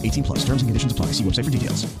by law. 18 plus. Terms and conditions apply. See website for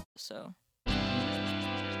details. So.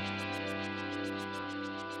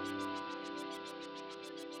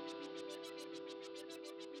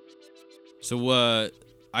 So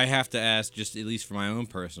I have to ask, just at least for my own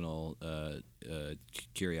personal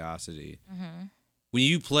curiosity, when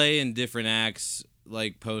you play in different acts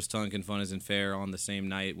like Post-Punk and Fun Isn't Fair on the same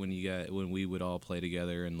night when we would all play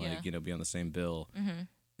together and be on the same bill,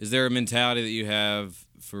 is there a mentality that you have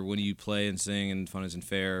for when you play and sing in Fun Isn't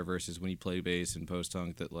Fair versus when you play bass in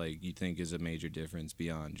Post-Punk that like you think is a major difference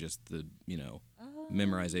beyond just the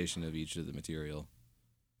memorization of each of the material?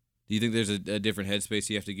 Do you think there's a different headspace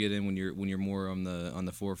you have to get in when you're more on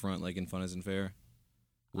the forefront, like in Fun Isn't Fair,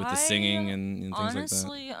 with the singing and things like that?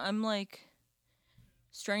 Honestly, I'm like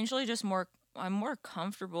strangely just I'm more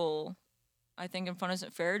comfortable, I think, in Fun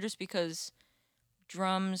Isn't Fair just because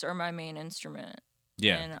drums are my main instrument.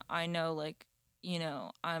 Yeah. And I know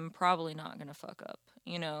I'm probably not gonna fuck up,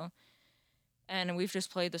 And we've just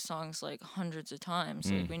played the songs like hundreds of times.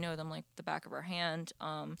 Like we know them like the back of our hand.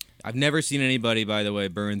 I've never seen anybody, by the way,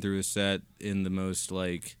 burn through a set in the most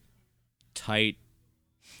like tight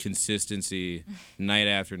consistency night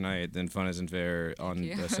after night than Fun Isn't Fair on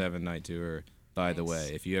a 7-night tour. By the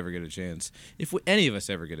way, if you ever get a chance, any of us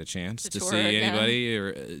ever get a chance to tour see again. anybody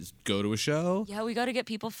or go to a show, Yeah, we got to get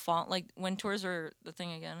people like when tours are the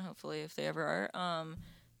thing again. Hopefully, if they ever are,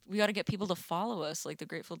 we got to get people to follow us, like the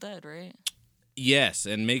Grateful Dead, right? yes,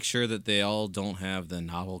 and make sure that they all don't have the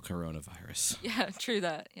novel coronavirus. Yeah, true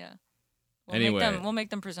that. Yeah. Anyway. We'll make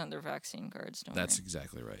them present their vaccine cards. Don't That's worry.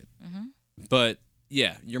 exactly right. But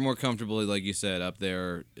yeah, you're more comfortable, like you said, up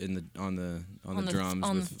there on the drums,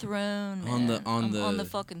 on with the throne, on man. the on the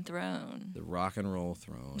fucking throne. the rock and roll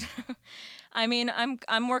throne. I mean,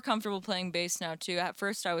 I'm more comfortable playing bass now too. At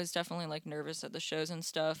first, I was definitely like nervous at the shows and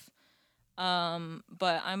stuff.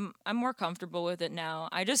 But I'm more comfortable with it now.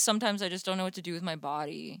 Sometimes I just don't know what to do with my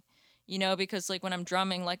body, because like when I'm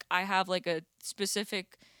drumming, like I have like a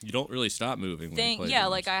specific You don't really stop moving when you thing. play Yeah,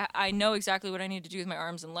 drums. like I know exactly what I need to do with my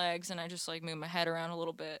arms and legs, and I just like move my head around a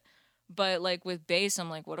little bit. But like with bass, I'm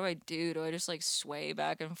like, what do I do? Do I just like sway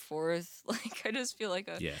back and forth? Like I just feel like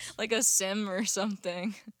a sim or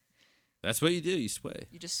something. That's what you do. You sway.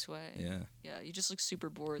 You just sway. Yeah. Yeah, you just look super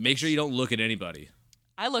bored. Make sure you don't look at anybody.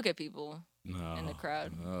 I look at people No. in the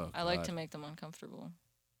crowd. Oh, I like God. to make them uncomfortable.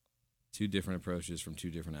 Two different approaches from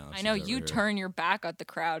two different Alexes. I know over you here. turn your back at the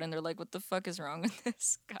crowd and they're like, what the fuck is wrong with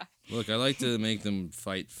this guy? Look, I like to make them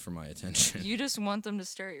fight for my attention. You just want them to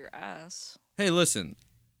stare at your ass. Hey, listen,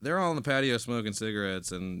 they're all on the patio smoking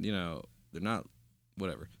cigarettes, and they're not.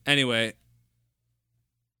 Whatever. Anyway,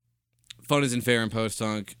 Fun Isn't Fair and Post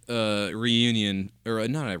Punk reunion, or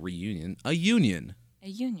not a reunion, a union. A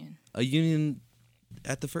union. A union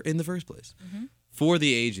in the first place. For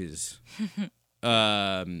the ages.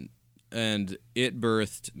 And it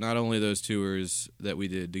birthed not only those tours that we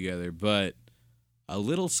did together, but a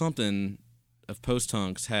little something of Post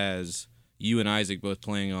Punks has you and Isaac both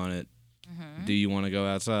playing on it. Do You Want to Go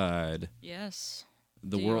Outside? Yes.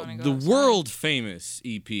 The world famous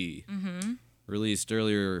EP. Released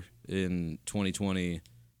earlier in 2020.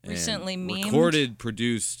 Recently memed. Recorded,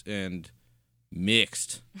 produced, and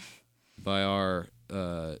mixed by our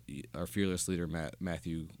fearless leader,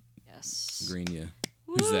 Matthew Grenia.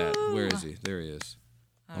 Who's that? Where is he? There he is.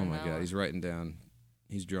 Oh my God, he's writing down.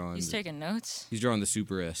 He's drawing. He's taking notes. He's drawing the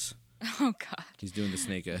super S. Oh God. He's doing the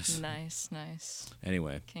snake S. Nice.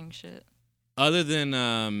 Anyway. King shit. Other than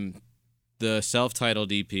the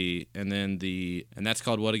self-titled EP, and that's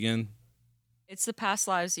called what again? It's the Past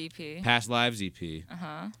Lives EP. Past Lives EP.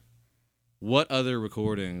 What other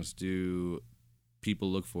recordings do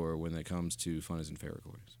people look for when it comes to Fun Isn't Fair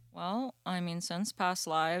recordings? Well, I mean, since Past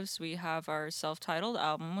Lives, we have our self-titled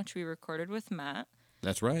album, which we recorded with Matt.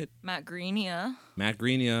 That's right. Matt Grenia. Matt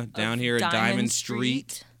Grenia, down here at Diamond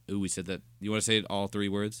Street. Ooh, we said that. You want to say it all three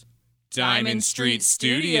words? Diamond Street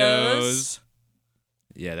Studios.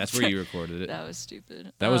 Yeah, that's where you recorded it. That was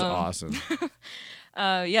stupid. That was awesome.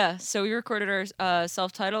 Yeah, so we recorded our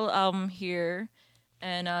self-titled album here,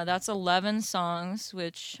 and that's 11 songs,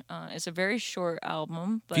 which is a very short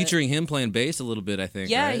album. But featuring him playing bass a little bit, I think.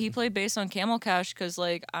 Yeah, right? he played bass on Camel Cash because,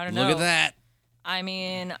 like, I don't know. Look at that. I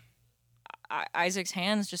mean, Isaac's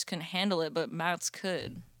hands just couldn't handle it, but Matt's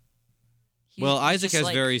could. Well, Isaac has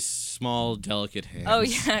very small, delicate hands. Oh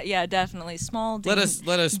yeah, definitely small. Let us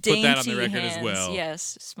put that on the record hands. as well.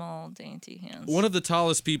 Yes, small, dainty hands. One of the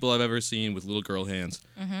tallest people I've ever seen with little girl hands.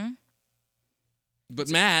 But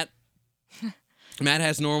Matt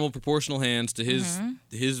has normal, proportional hands to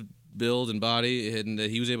his build and body, and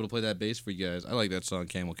he was able to play that bass for you guys. I like that song,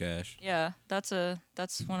 Camel Cash. Yeah, that's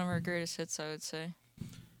one of our greatest hits, I would say.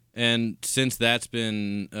 And since that's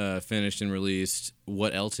been finished and released,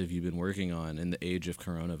 what else have you been working on in the age of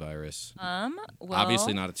coronavirus? Well,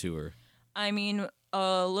 obviously not a tour. I mean,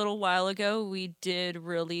 a little while ago we did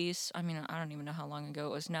release. I mean, I don't even know how long ago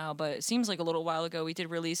it was now, but it seems like a little while ago we did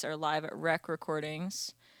release our Live at Rec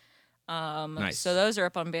recordings. Nice. So those are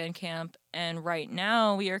up on Bandcamp, and right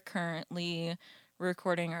now we are currently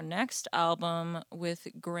recording our next album with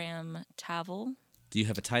Graham Tavel. Do you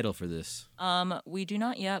have a title for this? We do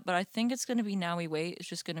not yet, but I think it's going to be Now We Wait. It's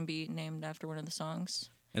just going to be named after one of the songs.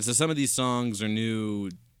 And so some of these songs are new,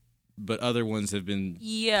 but other ones have been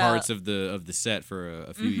parts of the set for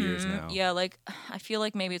a few years now. Yeah, like I feel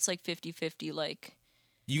like maybe it's like 50-50. Like,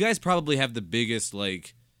 you guys probably have the biggest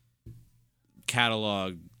like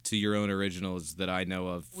catalog to your own originals that I know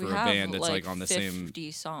of for a band that's like on the 50 same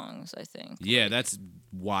 50 songs, I think. Yeah, that's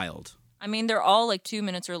wild. I mean, they're all like 2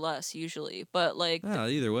 minutes or less usually, but like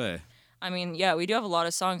either way. I mean, yeah, we do have a lot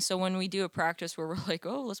of songs. So when we do a practice where we're like,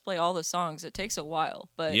 oh, let's play all the songs, it takes a while.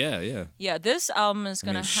 But yeah, this album is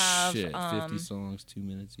gonna have 50 songs, 2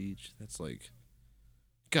 minutes each. That's like,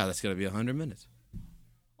 God, that's gotta be 100 minutes.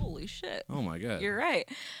 Holy shit! Oh my God, you're right.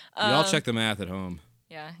 Y'all check the math at home.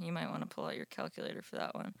 Yeah, you might want to pull out your calculator for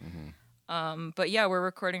that one. But yeah, we're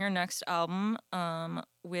recording our next album,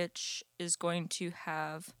 which is going to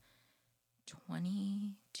have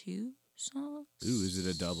 22 songs. Ooh, is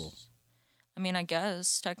it a double? I mean, I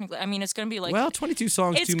guess technically. I mean, it's gonna be like 22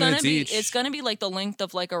 songs, 2 minutes each. It's gonna be like the length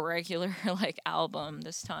of like a regular like album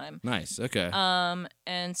this time. Nice. Okay.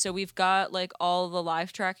 And so we've got like all the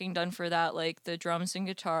live tracking done for that, like the drums and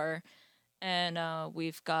guitar, and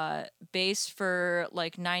we've got bass for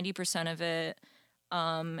like 90% of it.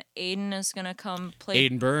 Aiden is gonna come play.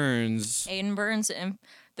 Aiden Burns, and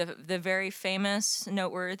the very famous,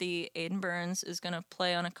 noteworthy Aiden Burns is gonna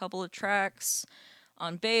play on a couple of tracks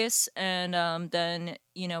on bass, and then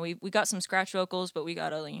we got some scratch vocals, but we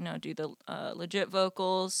gotta do the legit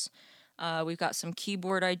vocals. We've got some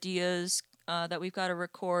keyboard ideas that we've got to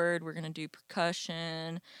record. We're gonna do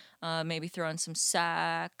percussion, maybe throw in some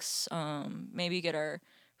sax, maybe get our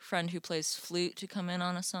friend who plays flute to come in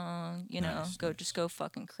on a song. Just go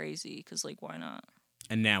fucking crazy, because like, why not?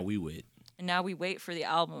 And now we wait. And now we wait for the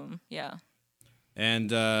album. Yeah.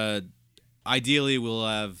 And ideally, we'll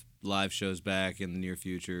have live shows back in the near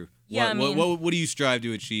future. Yeah, what do you strive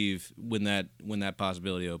to achieve when that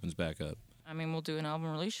possibility opens back up? I mean, we'll do an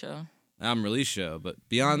album release show. But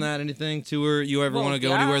beyond that, anything tour you ever want to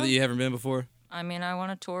go anywhere that you haven't been before? I mean, I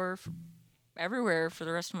want to tour everywhere for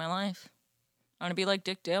the rest of my life. I want to be like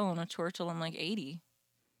Dick Dale on a tour till I'm like 80.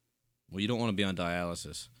 Well, you don't want to be on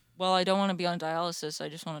dialysis. Well, I don't want to be on dialysis. I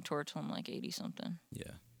just want to tour till I'm like 80-something.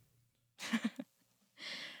 Yeah.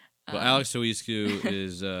 Well, Alex Toescu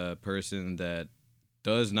is a person that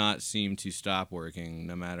does not seem to stop working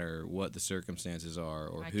no matter what the circumstances are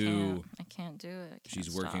or who I can't do it.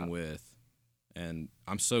 She's working with. And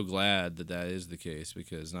I'm so glad that that is the case,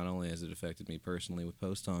 because not only has it affected me personally with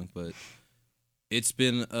post-punk, but it's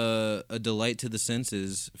been a delight to the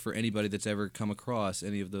senses for anybody that's ever come across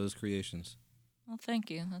any of those creations. Well, thank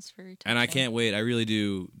you. That's very touching. And I can't wait. I really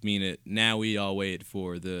do mean it. Now we all wait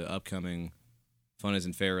for the upcoming Fun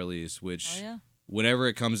Isn't Fair release, which whenever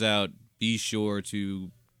it comes out, be sure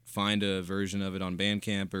to find a version of it on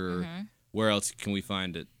Bandcamp or where else can we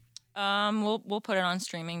find it? We'll put it on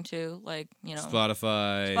streaming too, like, you know,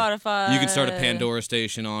 Spotify. You can start a Pandora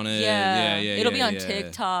station on it. Yeah. It'll be on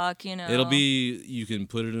TikTok, you know. It'll be. You can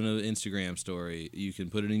put it in an Instagram story. You can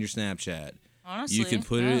put it in your Snapchat. Honestly, you can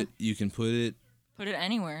put it. You can put it. Put it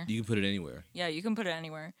anywhere. You can put it anywhere. Yeah, you can put it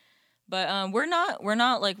anywhere. But we're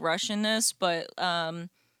not like rushing this, but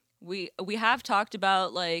we have talked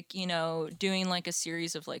about, like, you know, doing like a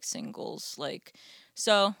series of like singles, like.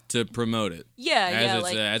 So to promote it,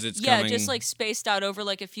 as it's coming. Just like spaced out over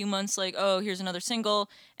like a few months. Like, oh, here's another single,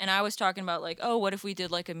 and I was talking about like, oh, what if we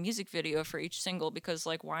did like a music video for each single? Because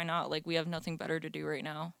like, why not? Like, we have nothing better to do right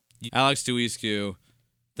now. Alex Toescu,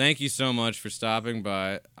 thank you so much for stopping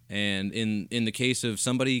by. And in the case of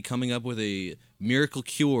somebody coming up with a miracle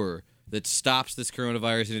cure that stops this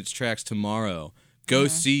coronavirus in its tracks tomorrow, go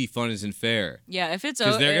see Fun Isn't Fair. Yeah, if it's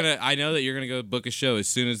over, because I know that you're gonna go book a show as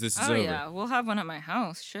soon as this is over. Oh yeah, we'll have one at my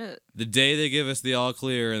house. Shit. The day they give us the all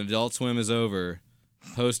clear and Adult Swim is over,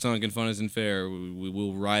 Post-Punk and Fun Isn't Fair, we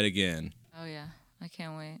will ride again. Oh yeah, I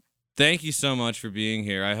can't wait. Thank you so much for being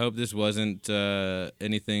here. I hope this wasn't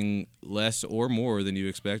anything less or more than you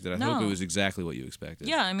expected. I hope it was exactly what you expected.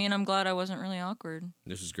 Yeah, I mean, I'm glad I wasn't really awkward.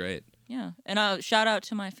 This was great. Yeah, and shout out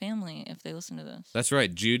to my family if they listen to this. That's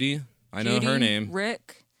right, Judy. I know her name.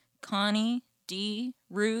 Rick, Connie, Dee,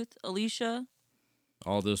 Ruth, Alicia.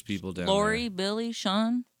 All those people down Lori, there. Billy,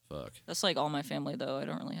 Sean. Fuck. That's like all my family, though. I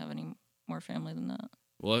don't really have any more family than that.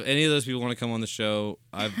 Well, if any of those people want to come on the show,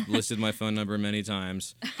 I've listed my phone number many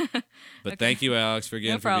times. But thank you, Alex, for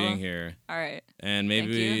being here. All right. And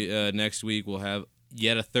maybe next week we'll have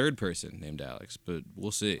yet a third person named Alex, but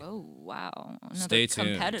we'll see. Oh, wow. Another Stay tuned.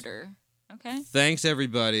 Competitor. Okay. Thanks,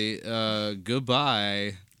 everybody.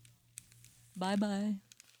 Goodbye. Bye-bye.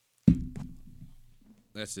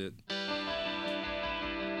 That's it.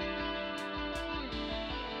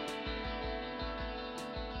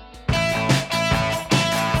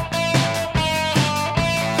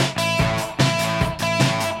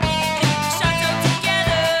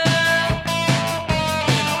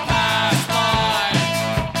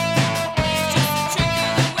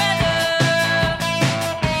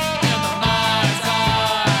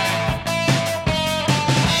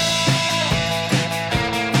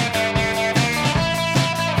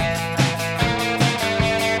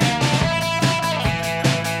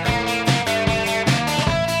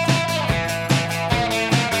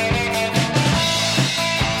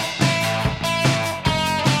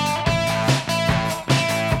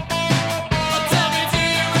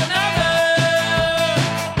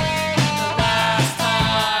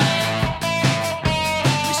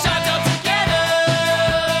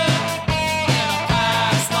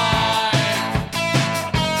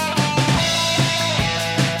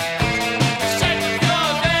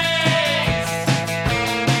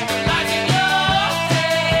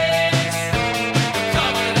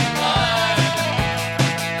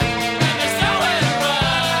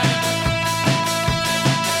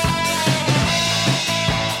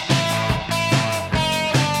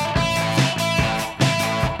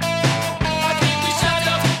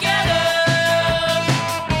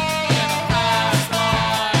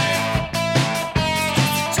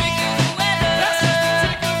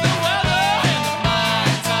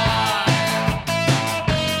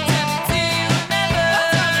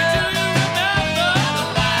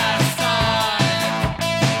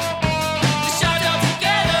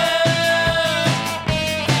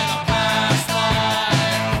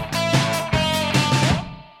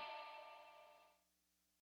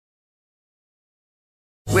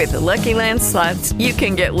 With the Lucky Land Slots, you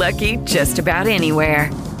can get lucky just about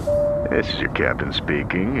anywhere. This is your captain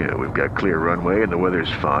speaking. We've got clear runway and the weather's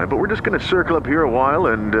fine, but we're just going to circle up here a while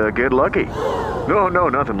and get lucky. No,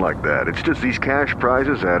 nothing like that. It's just these cash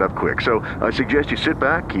prizes add up quick. So I suggest you sit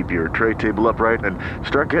back, keep your tray table upright, and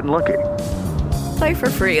start getting lucky. Play for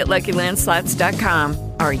free at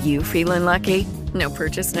LuckyLandSlots.com. Are you feeling lucky? No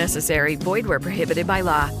purchase necessary. Void where prohibited by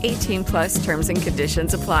law. 18+ terms and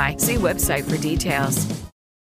conditions apply. See website for details.